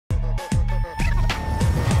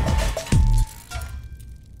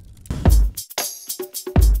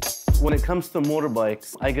When it comes to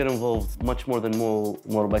motorbikes, I get involved much more than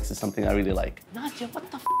motorbikes is something I really like. Nadia, what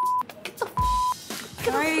the f? Get the f?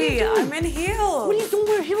 Sorry, I'm in heels. What are you doing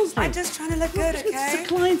wearing heels, man? I'm just trying to look good, okay? It's a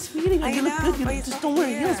client's meeting. I You look know, good. but he's Just not don't wear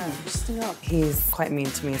here. heels, man. Just stay up. He's quite mean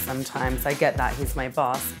to me sometimes. I get that, he's my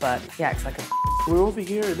boss, but he acts like a We're over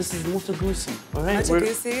here. This is Moto Guzzi, all right? Moto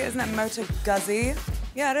Guzzi, isn't it Moto Guzzi?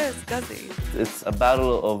 Yeah, it is, Guzzi. It's a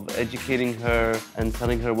battle of educating her and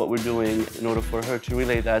telling her what we're doing in order for her to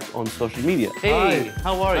relay that on social media. Hey,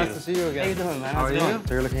 how are you? Nice to see you again. How you doing, man? How How's are it you? going?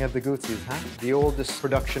 So you're looking at the Guzzis, huh? The oldest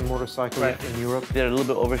production motorcycle in Europe. They're a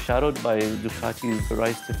little bit overshadowed by Ducati's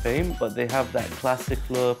rise to fame, but they have that classic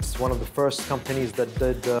look. It's one of the first companies that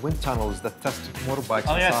did wind tunnels that tested motorbikes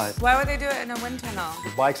inside. Why would they do it in a wind tunnel?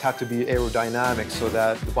 The bikes had to be aerodynamic so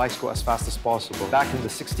that the bikes go as fast as possible. Back in the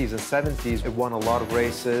 60s and 70s, it won a lot of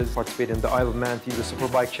races, participated in the Isle of Man TV, the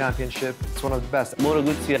Superbike Championship. It's one of the best. Moto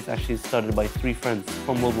Guzzi is actually started by 3 friends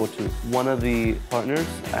from World War II. One of the partners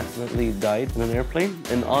accidentally died in an airplane.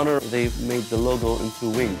 In honor, they made the logo into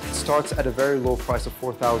wings. It starts at a very low price of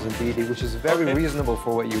 4,000 BD, which is very reasonable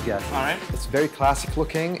for what you get. All right. It's very classic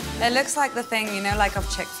looking. It looks like the thing, you know, like of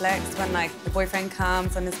chick flicks, when like the boyfriend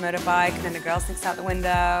comes on his motorbike and then the girl sneaks out the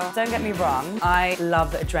window. Don't get me wrong, I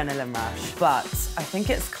love the adrenaline rush, but I think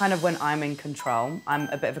it's kind of when I'm in control. I'm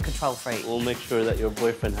a bit of a control freak. We'll make sure that your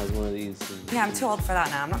boyfriend has one of these. Yeah, I'm too old for that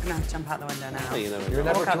now. I'm not gonna jump out the window now. You never You're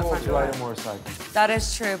know. never out too the old front to ride a door. motorcycle. That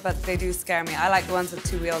is true, but they do scare me. I like the ones with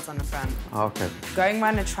 2 wheels on the front. Okay. Going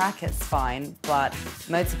around a track, it's fine, but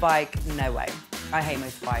motorbike, no way. I hate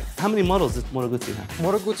motorbikes. How many models does Moto Guzzi have?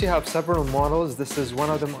 Moto Guzzi have several models. This is one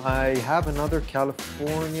of them. I have another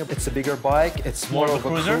California. It's a bigger bike. It's more of a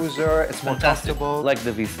cruiser. It's more comfortable. Like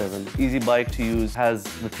the V7. Easy bike to use, has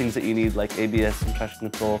the things that you need like ABS and traction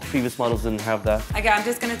control. Previous models didn't have that. Okay, I'm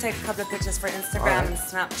just gonna take a couple of pictures for Instagram and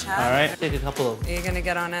Snapchat. All right, take a couple of Are you gonna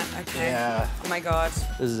get on it? Okay. Yeah. Oh my God.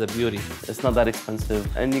 This is a beauty. It's not that expensive.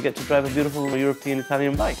 And you get to drive a beautiful European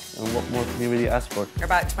Italian bike. And what more can you really ask for? You're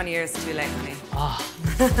about 20 years too late, honey. Ah.